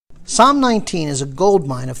Psalm 19 is a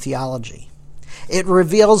goldmine of theology. It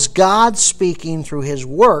reveals God speaking through His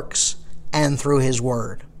works and through His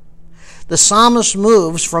Word. The psalmist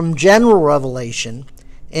moves from general revelation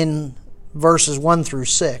in verses 1 through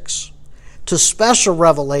 6 to special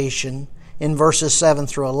revelation in verses 7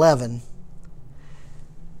 through 11,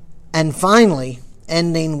 and finally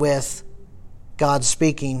ending with God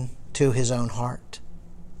speaking to His own heart.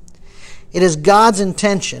 It is God's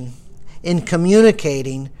intention in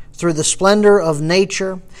communicating through the splendor of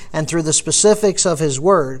nature and through the specifics of His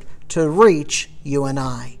Word to reach you and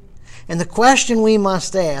I. And the question we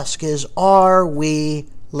must ask is, are we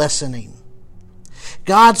listening?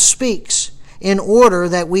 God speaks in order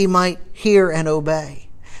that we might hear and obey.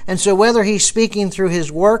 And so whether He's speaking through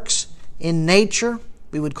His works in nature,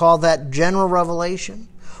 we would call that general revelation,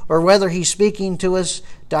 or whether He's speaking to us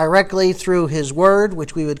directly through His Word,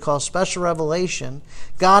 which we would call special revelation,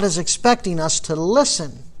 God is expecting us to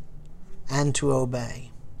listen and to obey.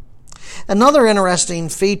 Another interesting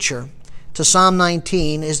feature to Psalm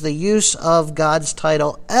 19 is the use of God's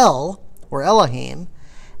title El, or Elohim,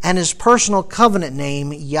 and His personal covenant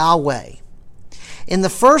name Yahweh. In the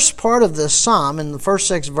first part of this psalm, in the first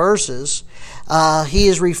 6 verses, He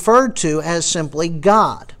is referred to as simply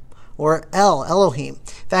God, or Elohim.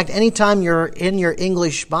 In fact, anytime you're in your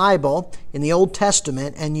English Bible, in the Old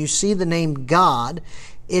Testament, and you see the name God,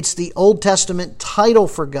 it's the Old Testament title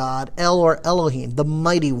for God, El or Elohim, the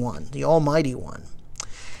Mighty One, the Almighty One.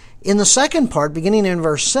 In the second part, beginning in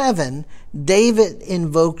verse 7, David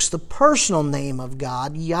invokes the personal name of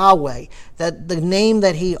God, Yahweh, that the name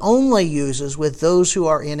that he only uses with those who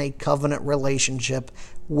are in a covenant relationship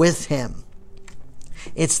with Him.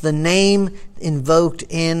 It's the name invoked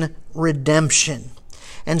in redemption.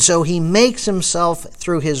 And so He makes Himself,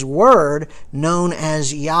 through His Word, known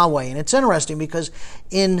as Yahweh. And it's interesting because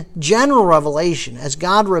in general revelation, as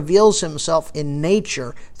God reveals Himself in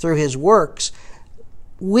nature through His works,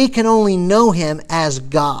 we can only know Him as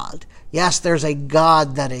God. Yes, there's a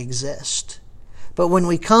God that exists. But when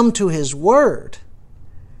we come to His Word,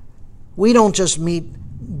 we don't just meet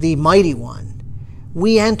the Mighty One.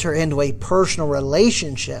 We enter into a personal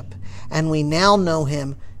relationship, and we now know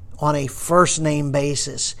Him on a first-name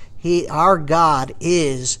basis. Our God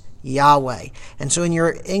is Yahweh. And so in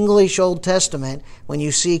your English Old Testament, when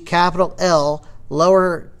you see capital L,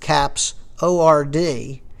 lower caps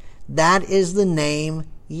O-R-D, that is the name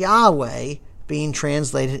Yahweh being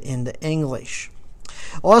translated into English.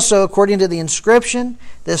 Also, according to the inscription,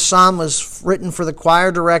 this psalm was written for the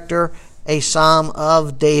choir director, a psalm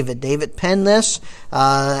of David. David penned this,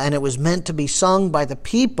 and it was meant to be sung by the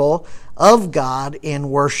people of God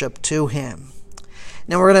in worship to Him.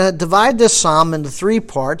 Now we're going to divide this psalm into 3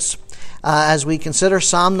 parts as we consider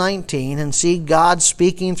Psalm 19 and see God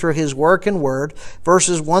speaking through His work and word.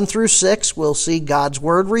 Verses 1 through 6, we'll see God's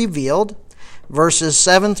word revealed. Verses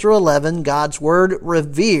 7 through 11, God's word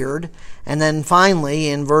revered. And then finally,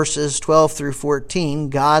 in verses 12 through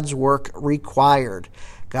 14, God's work required.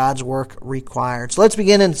 God's work required. So let's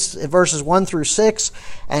begin in verses 1 through 6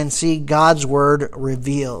 and see God's word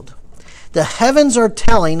revealed. The heavens are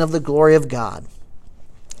telling of the glory of God,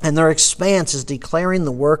 and their expanse is declaring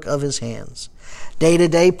the work of His hands. Day to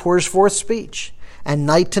day pours forth speech, and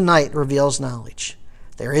night to night reveals knowledge.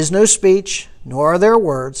 There is no speech, nor are there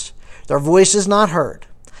words. Their voice is not heard.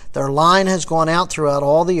 Their line has gone out throughout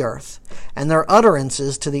all the earth, and their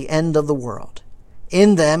utterances to the end of the world.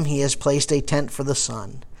 In them He has placed a tent for the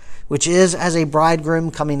sun, which is as a bridegroom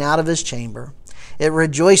coming out of his chamber. It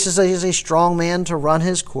rejoices as a strong man to run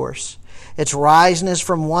his course. Its rising is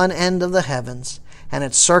from one end of the heavens, and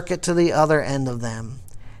its circuit to the other end of them,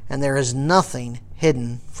 and there is nothing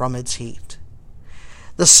hidden from its heat.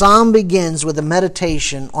 The psalm begins with a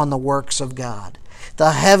meditation on the works of God.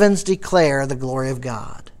 The heavens declare the glory of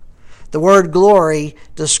God. The word glory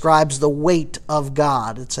describes the weight of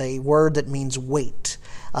God. It's a word that means weight.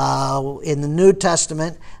 In the New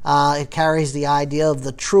Testament, it carries the idea of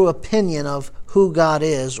the true opinion of who God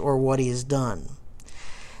is or what He has done.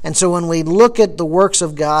 And so when we look at the works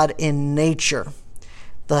of God in nature,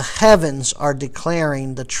 the heavens are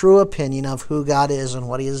declaring the true opinion of who God is and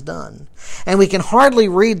what He has done. And we can hardly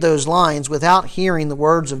read those lines without hearing the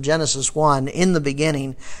words of Genesis 1, in the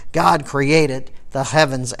beginning, God created the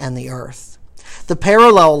heavens and the earth. The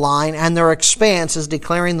parallel line, and their expanse is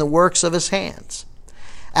declaring the works of His hands,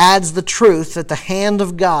 adds the truth that the hand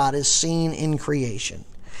of God is seen in creation.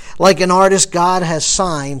 Like an artist, God has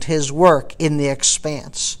signed His work in the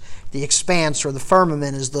expanse. The expanse, or the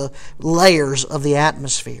firmament, is the layers of the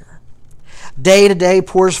atmosphere. Day to day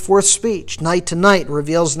pours forth speech. Night to night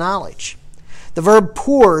reveals knowledge. The verb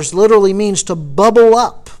pours literally means to bubble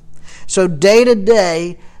up. So day to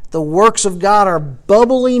day, the works of God are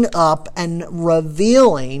bubbling up and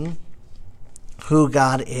revealing who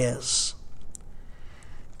God is.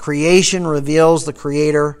 Creation reveals the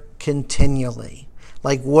Creator continually,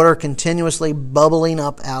 like water continuously bubbling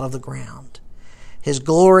up out of the ground. His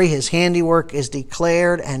glory, His handiwork is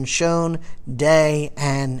declared and shown day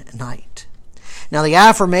and night. Now the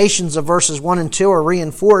affirmations of verses 1 and 2 are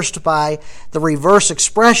reinforced by the reverse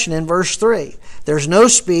expression in verse 3. There's no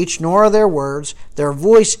speech, nor are there words. Their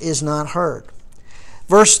voice is not heard.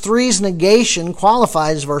 Verse 3's negation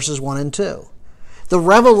qualifies verses 1 and 2. The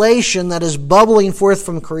revelation that is bubbling forth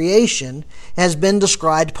from creation has been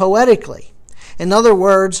described poetically. In other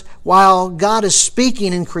words, while God is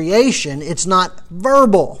speaking in creation, it's not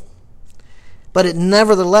verbal, but it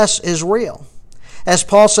nevertheless is real. As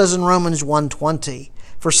Paul says in Romans 1:20,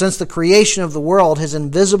 "For since the creation of the world, His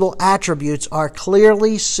invisible attributes are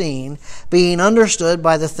clearly seen, being understood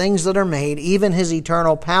by the things that are made, even His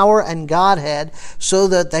eternal power and Godhead, so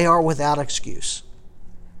that they are without excuse."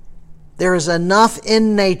 There is enough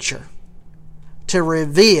in nature to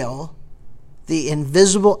reveal the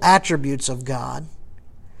invisible attributes of God,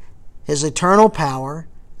 His eternal power,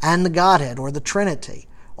 and the Godhead, or the Trinity.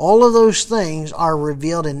 All of those things are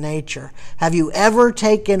revealed in nature. Have you ever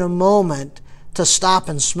taken a moment to stop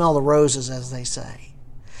and smell the roses, as they say?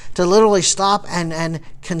 To literally stop and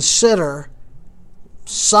consider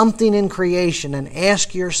something in creation and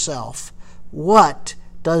ask yourself, what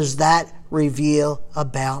does that reveal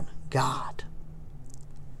about God?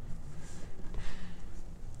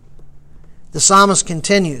 The psalmist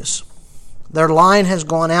continues, "Their line has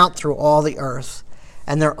gone out through all the earth,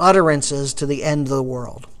 and their utterances to the end of the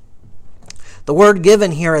world." The word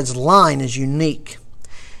given here as line is unique.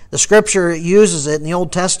 The Scripture uses it in the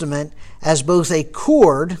Old Testament as both a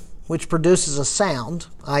chord, which produces a sound,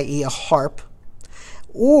 i.e. a harp,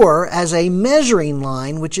 or as a measuring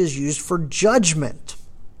line, which is used for judgment.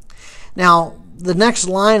 Now, the next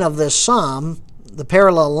line of this psalm, the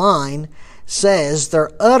parallel line, says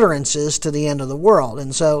their utterances to the end of the world.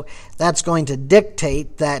 And so that's going to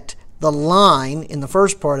dictate that the line in the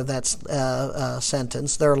first part of that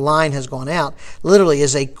sentence, their line has gone out, literally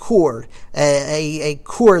is a chord, a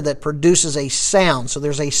chord that produces a sound. So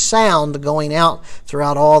there's a sound going out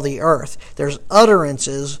throughout all the earth. There's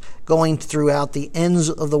utterances going throughout the ends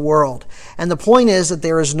of the world. And the point is that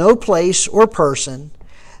there is no place or person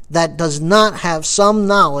that does not have some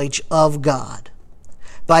knowledge of God.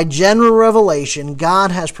 By general revelation,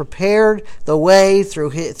 God has prepared the way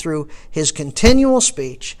through His continual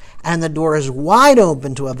speech, and the door is wide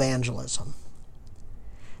open to evangelism.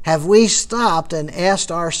 Have we stopped and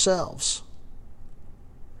asked ourselves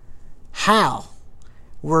how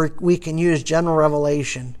we can use general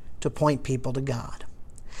revelation to point people to God?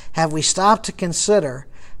 Have we stopped to consider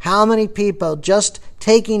how many people, just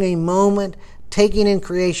taking a moment, taking in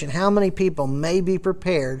creation, how many people may be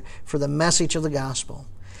prepared for the message of the gospel?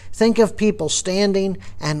 Think of people standing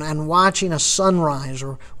and watching a sunrise,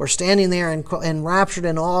 or standing there and enraptured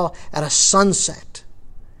in awe at a sunset.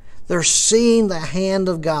 They're seeing the hand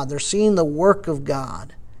of God. They're seeing the work of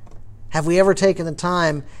God. Have we ever taken the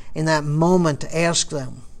time in that moment to ask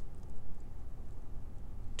them,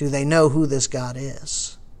 do they know who this God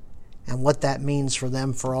is and what that means for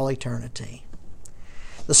them for all eternity?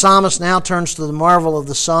 The psalmist now turns to the marvel of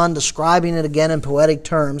the Son, describing it again in poetic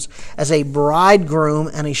terms as a bridegroom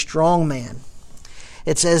and a strong man.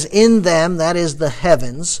 It says, "In them," that is the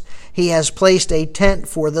heavens, "He has placed a tent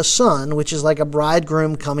for the sun, which is like a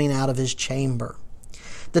bridegroom coming out of his chamber."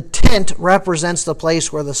 The tent represents the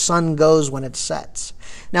place where the sun goes when it sets.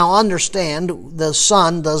 Now understand, the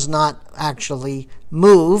sun does not actually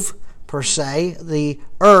move per se. The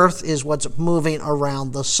earth is what's moving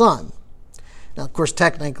around the sun. Now, of course,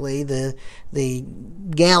 technically, the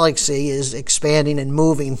galaxy is expanding and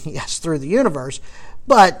moving, yes, through the universe.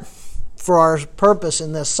 But for our purpose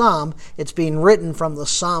in this psalm, it's being written from the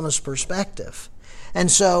psalmist's perspective. And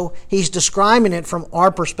so he's describing it from our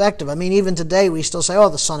perspective. I mean, even today we still say, oh,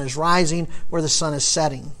 the sun is rising, or the sun is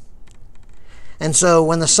setting. And so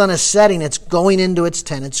when the sun is setting, it's going into its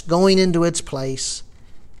tent. It's going into its place.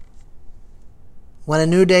 When a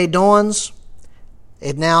new day dawns,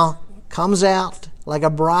 it now comes out like a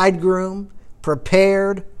bridegroom,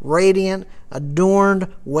 prepared, radiant, adorned,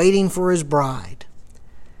 waiting for his bride.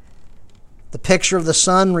 The picture of the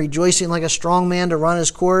sun rejoicing like a strong man to run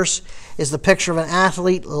his course is the picture of an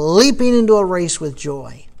athlete leaping into a race with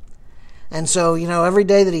joy. And so, every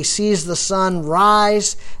day that he sees the sun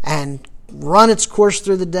rise and run its course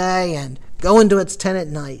through the day and go into its tent at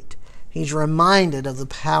night, he's reminded of the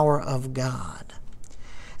power of God.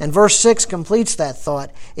 And verse 6 completes that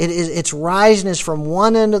thought. Its rising is from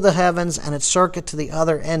one end of the heavens and its circuit to the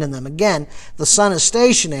other end of them. Again, the sun is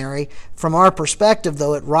stationary. From our perspective,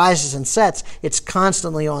 though it rises and sets, it's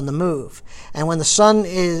constantly on the move. And when the sun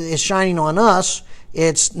is shining on us,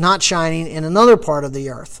 it's not shining in another part of the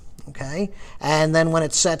earth. Okay? And then when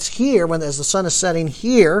it sets here, as the sun is setting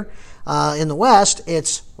here in the west,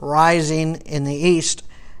 it's rising in the east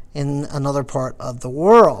in another part of the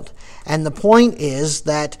world. And the point is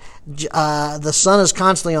that the sun is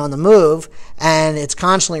constantly on the move, and it's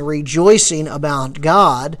constantly rejoicing about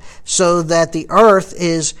God, so that the earth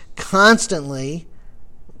is constantly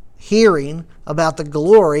hearing about the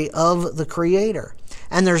glory of the Creator.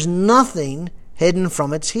 And there's nothing hidden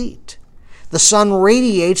from its heat. The sun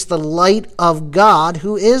radiates the light of God,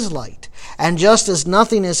 who is light. And just as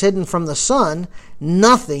nothing is hidden from the sun,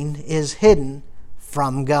 nothing is hidden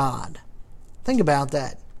from God. Think about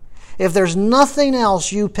that. If there's nothing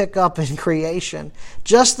else you pick up in creation,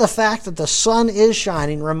 just the fact that the sun is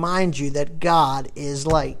shining reminds you that God is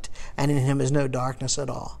light, and in Him is no darkness at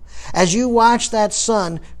all. As you watch that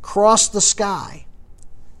sun cross the sky,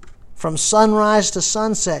 from sunrise to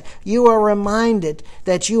sunset, you are reminded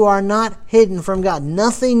that you are not hidden from God.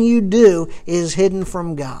 Nothing you do is hidden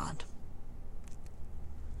from God.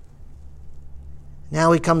 Now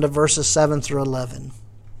we come to verses 7 through 11.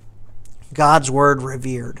 God's word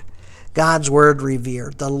revered. God's word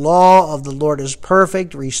revered. The law of the Lord is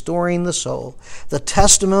perfect, restoring the soul. The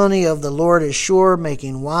testimony of the Lord is sure,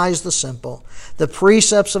 making wise the simple. The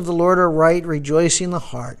precepts of the Lord are right, rejoicing the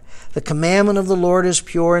heart. The commandment of the Lord is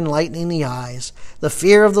pure, enlightening the eyes. The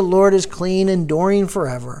fear of the Lord is clean, enduring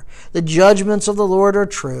forever. The judgments of the Lord are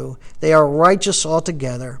true. They are righteous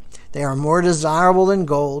altogether. They are more desirable than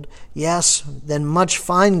gold, yes, than much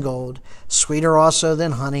fine gold, sweeter also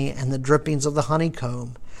than honey and the drippings of the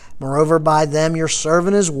honeycomb. Moreover, by them your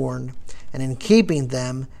servant is warned, and in keeping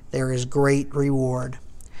them there is great reward.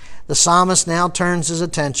 The psalmist now turns his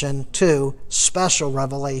attention to special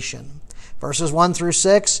revelation. Verses 1 through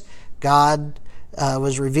 6, God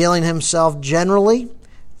was revealing Himself generally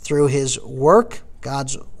through His work,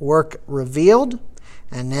 God's work revealed.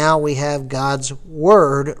 And now we have God's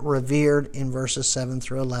word revered in verses 7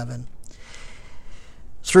 through 11.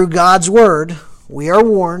 Through God's word, we are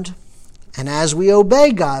warned, and as we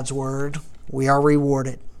obey God's word, we are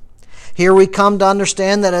rewarded. Here we come to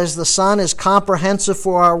understand that as the sun is comprehensive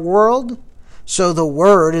for our world, so the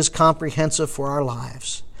word is comprehensive for our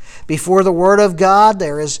lives. Before the word of God,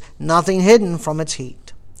 there is nothing hidden from its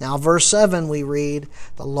heat. Now, verse 7, we read,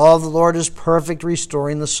 "The law of the Lord is perfect,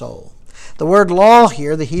 restoring the soul." The word law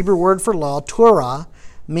here, the Hebrew word for law, Torah,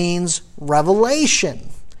 means revelation.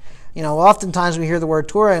 Oftentimes we hear the word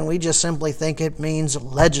Torah and we just simply think it means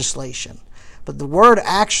legislation. But the word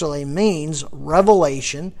actually means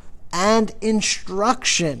revelation and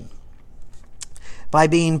instruction. By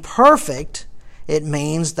being perfect, it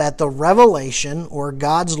means that the revelation, or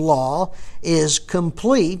God's law, is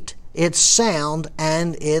complete, it's sound,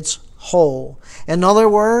 and it's whole. In other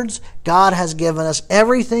words, God has given us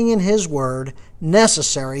everything in His Word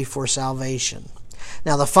necessary for salvation.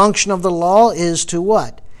 Now, the function of the law is to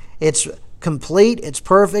what? It's complete, it's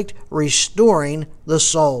perfect, restoring the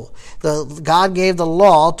soul. God gave the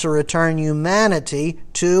law to return humanity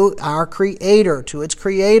to our Creator, to its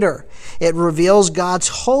Creator. It reveals God's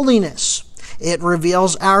holiness. It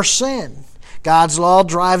reveals our sin. God's law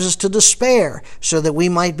drives us to despair so that we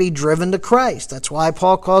might be driven to Christ. That's why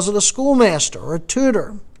Paul calls it a schoolmaster or a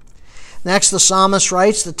tutor. Next, the psalmist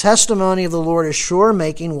writes, "The testimony of the Lord is sure,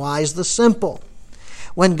 making wise the simple."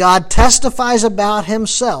 When God testifies about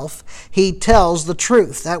Himself, He tells the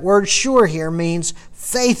truth. That word sure here means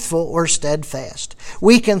faithful or steadfast.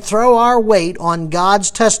 We can throw our weight on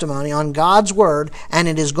God's testimony, on God's word, and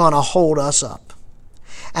it is going to hold us up.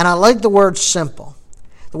 And I like the word simple.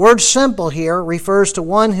 The word simple here refers to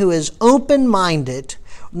one who is open-minded,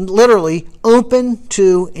 literally open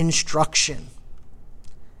to instruction.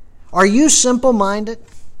 Are you simple-minded?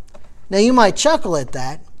 Now you might chuckle at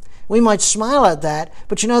that. We might smile at that,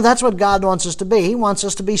 but that's what God wants us to be. He wants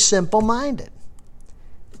us to be simple-minded.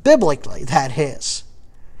 Biblically, that is.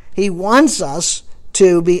 He wants us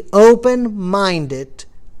to be open-minded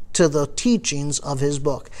to the teachings of His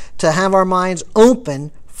book, to have our minds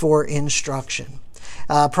open for instruction.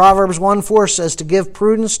 Proverbs 1:4 says to give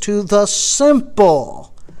prudence to the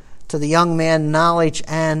simple, to the young man knowledge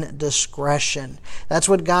and discretion. That's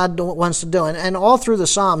what God wants to do. And all through the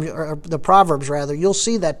Psalms, or the Proverbs rather, you'll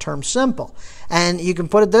see that term simple. And you can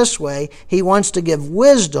put it this way, He wants to give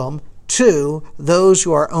wisdom to those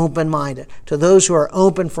who are open-minded, to those who are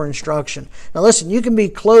open for instruction. Now listen, you can be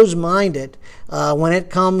closed-minded when it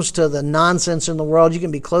comes to the nonsense in the world. You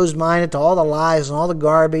can be closed-minded to all the lies and all the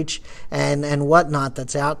garbage and whatnot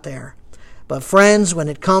that's out there. But friends, when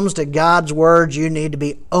it comes to God's Word, you need to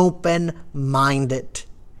be open-minded.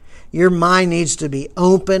 Your mind needs to be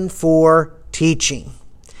open for teaching.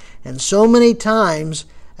 And so many times,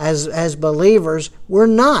 as believers, we're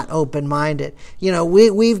not open-minded.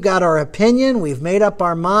 We've got our opinion, we've made up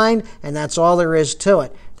our mind, and that's all there is to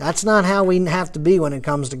it. That's not how we have to be when it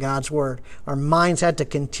comes to God's Word. Our minds have to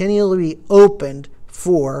continually be opened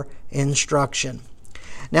for instruction.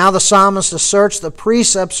 Now the psalmist asserts the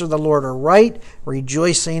precepts of the Lord are right,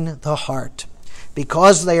 rejoicing the heart.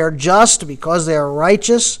 Because they are just, because they are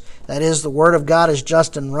righteous, that is, the Word of God is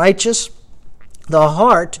just and righteous, the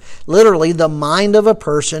heart, literally the mind of a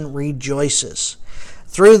person, rejoices.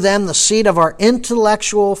 Through them, the seat of our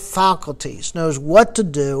intellectual faculties knows what to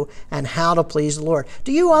do and how to please the Lord.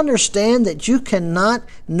 Do you understand that you cannot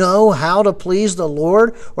know how to please the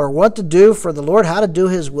Lord or what to do for the Lord, how to do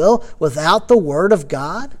His will, without the Word of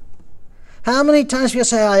God? How many times do you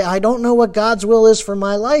say, I don't know what God's will is for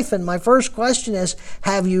my life? And my first question is,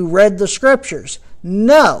 have you read the Scriptures?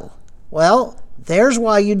 No. Well, there's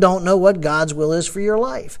why you don't know what God's will is for your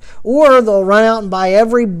life. Or they'll run out and buy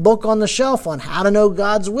every book on the shelf on how to know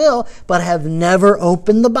God's will, but have never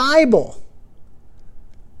opened the Bible.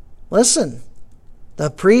 Listen, the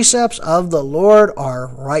precepts of the Lord are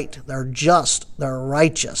right. They're just. They're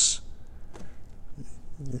righteous.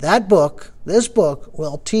 This book,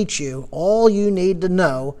 will teach you all you need to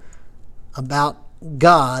know about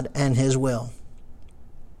God and His will.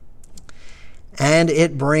 And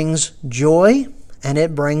it brings joy, and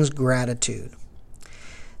it brings gratitude.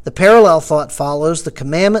 The parallel thought follows, the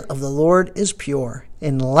commandment of the Lord is pure,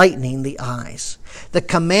 enlightening the eyes. The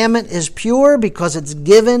commandment is pure because it's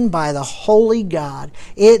given by the holy God.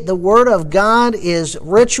 The Word of God is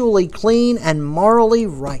ritually clean and morally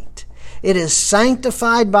right. It is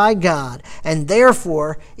sanctified by God, and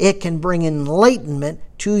therefore it can bring enlightenment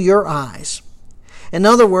to your eyes. In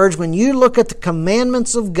other words, when you look at the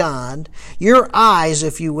commandments of God, your eyes,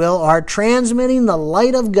 if you will, are transmitting the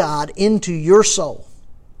light of God into your soul.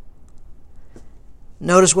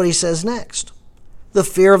 Notice what he says next. The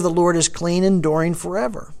fear of the Lord is clean, enduring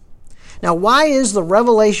forever. Now, why is the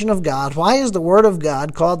revelation of God, why is the Word of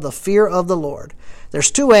God called the fear of the Lord? There's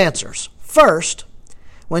two answers. First,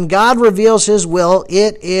 when God reveals His will,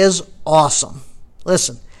 it is awesome.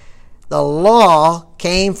 Listen, the law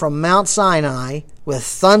came from Mount Sinai with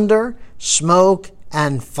thunder, smoke,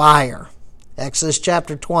 and fire. Exodus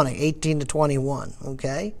chapter 20, 18 to 21.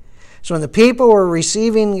 Okay? So when the people were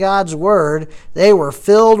receiving God's Word, they were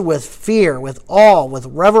filled with fear, with awe, with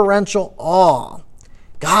reverential awe.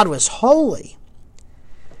 God was holy.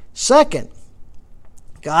 Second,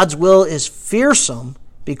 God's will is fearsome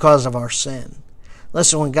because of our sin.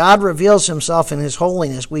 Listen, when God reveals Himself in His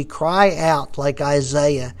holiness, we cry out like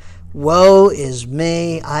Isaiah, "Woe is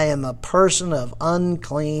me, I am a person of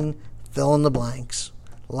unclean," fill in the blanks,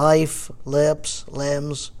 life, lips,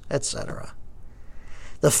 limbs, etc.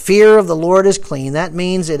 The fear of the Lord is clean. That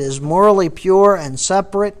means it is morally pure and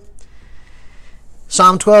separate.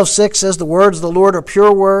 Psalm 12:6 says, "The words of the Lord are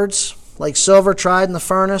pure words, like silver tried in the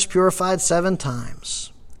furnace, purified 7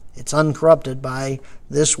 times. It's uncorrupted by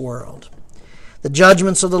this world. The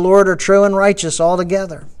judgments of the Lord are true and righteous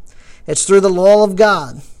altogether. It's through the law of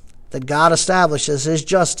God that God establishes His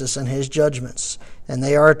justice and His judgments, and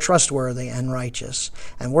they are trustworthy and righteous.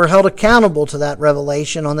 And we're held accountable to that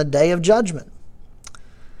revelation on the day of judgment."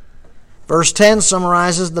 Verse 10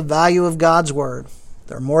 summarizes the value of God's Word.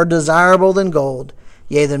 They're more desirable than gold,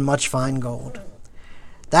 yea, than much fine gold.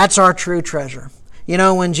 That's our true treasure. You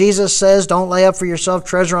know, when Jesus says, don't lay up for yourself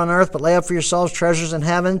treasure on earth, but lay up for yourselves treasures in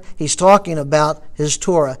heaven, He's talking about His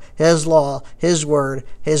Torah, His law, His Word,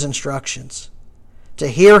 His instructions. To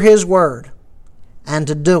hear His Word and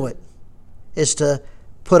to do it is to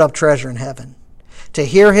put up treasure in heaven. To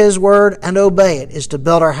hear His Word and obey it is to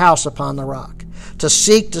build our house upon the rock. To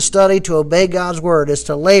seek, to study, to obey God's Word is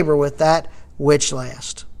to labor with that which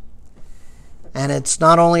lasts. And it's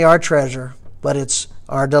not only our treasure, but it's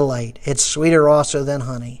our delight. It's sweeter also than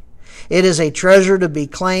honey. It is a treasure to be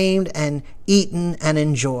claimed and eaten and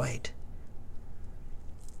enjoyed.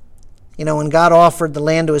 You know, when God offered the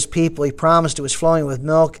land to His people, He promised it was flowing with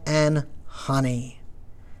milk and honey.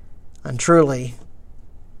 And truly,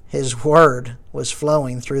 His Word was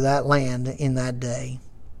flowing through that land in that day.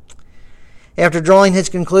 After drawing his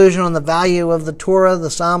conclusion on the value of the Torah,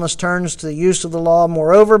 the psalmist turns to the use of the law.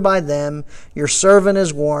 "Moreover, by them your servant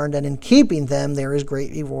is warned, and in keeping them there is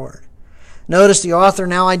great reward." Notice the author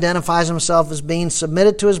now identifies himself as being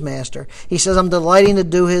submitted to his master. He says, I'm delighting to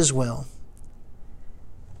do his will.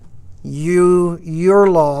 Your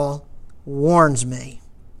law warns me,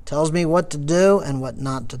 tells me what to do and what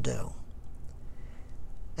not to do.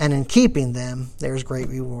 And in keeping them, there's great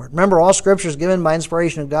reward. Remember, all Scripture is given by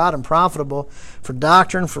inspiration of God and profitable for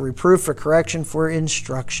doctrine, for reproof, for correction, for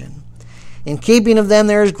instruction. In keeping of them,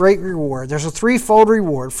 there is great reward. There's a threefold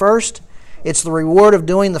reward. First, it's the reward of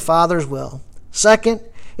doing the Father's will. Second,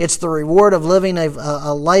 it's the reward of living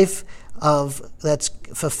a life that's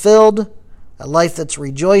fulfilled, a life that's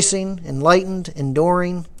rejoicing, enlightened,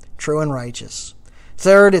 enduring, true, and righteous.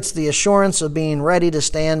 Third, it's the assurance of being ready to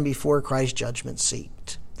stand before Christ's judgment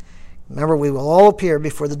seat. Remember, we will all appear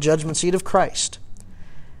before the judgment seat of Christ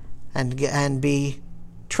and be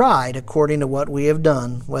tried according to what we have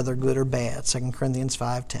done, whether good or bad. 2 Corinthians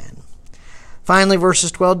 5:10. Finally,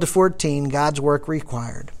 verses 12 to 14, God's work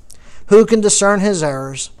required. Who can discern his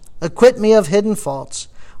errors? Acquit me of hidden faults.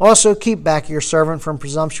 Also keep back your servant from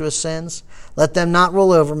presumptuous sins. Let them not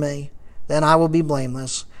rule over me. Then I will be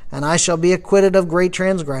blameless, and I shall be acquitted of great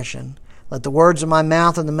transgression. Let the words of my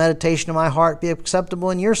mouth and the meditation of my heart be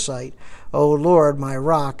acceptable in your sight, O Lord, my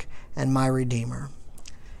rock and my redeemer.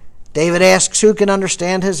 David asks, who can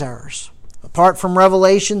understand his errors? Apart from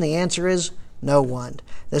revelation, the answer is no one.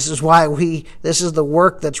 This is the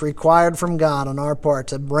work that's required from God on our part,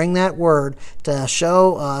 to bring that word to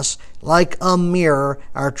show us, like a mirror,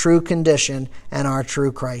 our true condition and our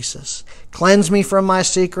true crisis. Cleanse me from my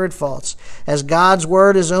secret faults. As God's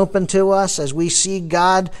word is open to us, as we see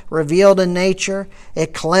God revealed in nature,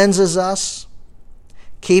 it cleanses us,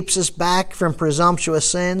 keeps us back from presumptuous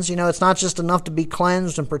sins. You know, it's not just enough to be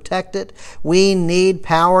cleansed and protected. We need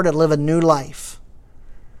power to live a new life.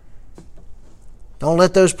 Don't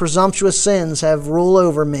let those presumptuous sins have rule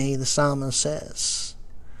over me, the psalmist says.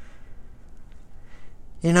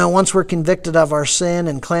 You know, once we're convicted of our sin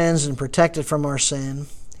and cleansed and protected from our sin,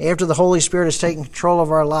 after the Holy Spirit has taken control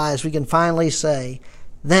of our lives, we can finally say,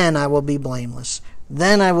 then I will be blameless.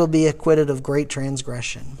 Then I will be acquitted of great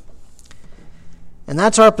transgression. And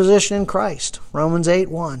that's our position in Christ. Romans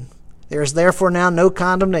 8:1. There is therefore now no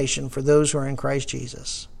condemnation for those who are in Christ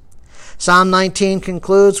Jesus. Psalm 19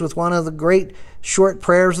 concludes with one of the great short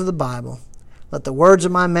prayers of the Bible. Let the words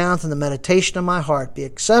of my mouth and the meditation of my heart be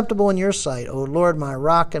acceptable in your sight, O Lord, my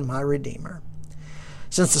rock and my redeemer.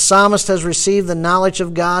 Since the psalmist has received the knowledge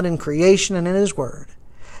of God in creation and in his word,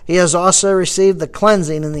 he has also received the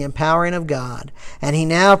cleansing and the empowering of God, and he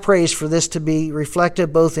now prays for this to be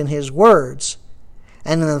reflected both in his words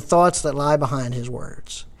and in the thoughts that lie behind his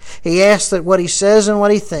words. He asks that what he says and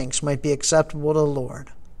what he thinks might be acceptable to the Lord.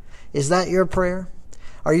 Is that your prayer?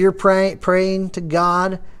 Are you praying to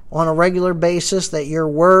God on a regular basis that your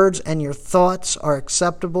words and your thoughts are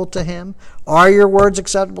acceptable to him? Are your words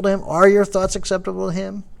acceptable to him? Are your thoughts acceptable to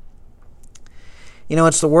him? You know,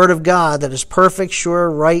 it's the word of God that is perfect, sure,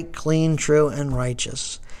 right, clean, true, and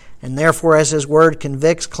righteous. And therefore, as his word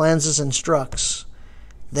convicts, cleanses, instructs,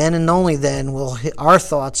 then and only then will our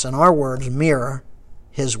thoughts and our words mirror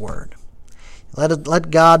his word.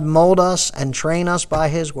 Let God mold us and train us by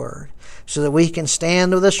his word so that we can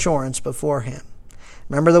stand with assurance before him.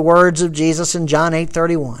 Remember the words of Jesus in John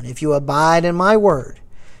 8:31. If you abide in my word,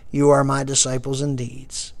 you are my disciples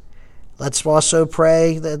indeed. Let's also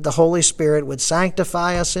pray that the Holy Spirit would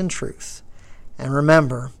sanctify us in truth. And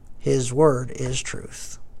remember, his word is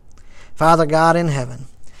truth. Father God in heaven,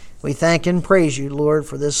 we thank and praise you, Lord,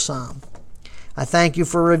 for this psalm. I thank you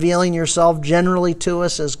for revealing yourself generally to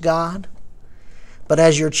us as God. But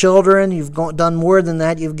as your children, you've done more than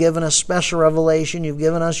that. You've given us special revelation. You've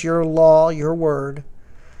given us your law, your word.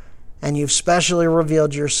 And you've specially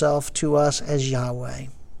revealed yourself to us as Yahweh.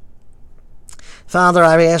 Father,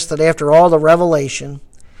 I ask that after all the revelation,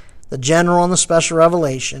 the general and the special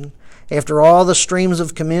revelation, after all the streams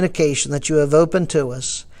of communication that you have opened to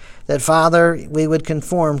us, that, Father, we would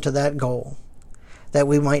conform to that goal, that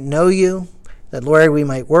we might know you, that, Lord, we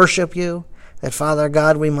might worship you, that, Father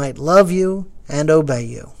God, we might love you and obey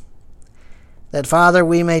you. That, Father,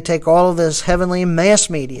 we may take all of this heavenly mass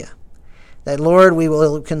media, that, Lord, we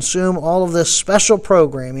will consume all of this special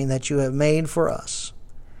programming that you have made for us,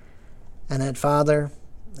 and that, Father,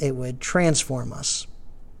 it would transform us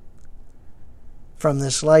from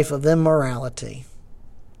this life of immorality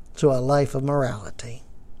to a life of morality.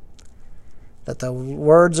 That the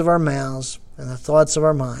words of our mouths and the thoughts of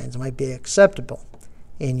our minds might be acceptable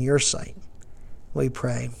in your sight. We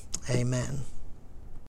pray. Amen.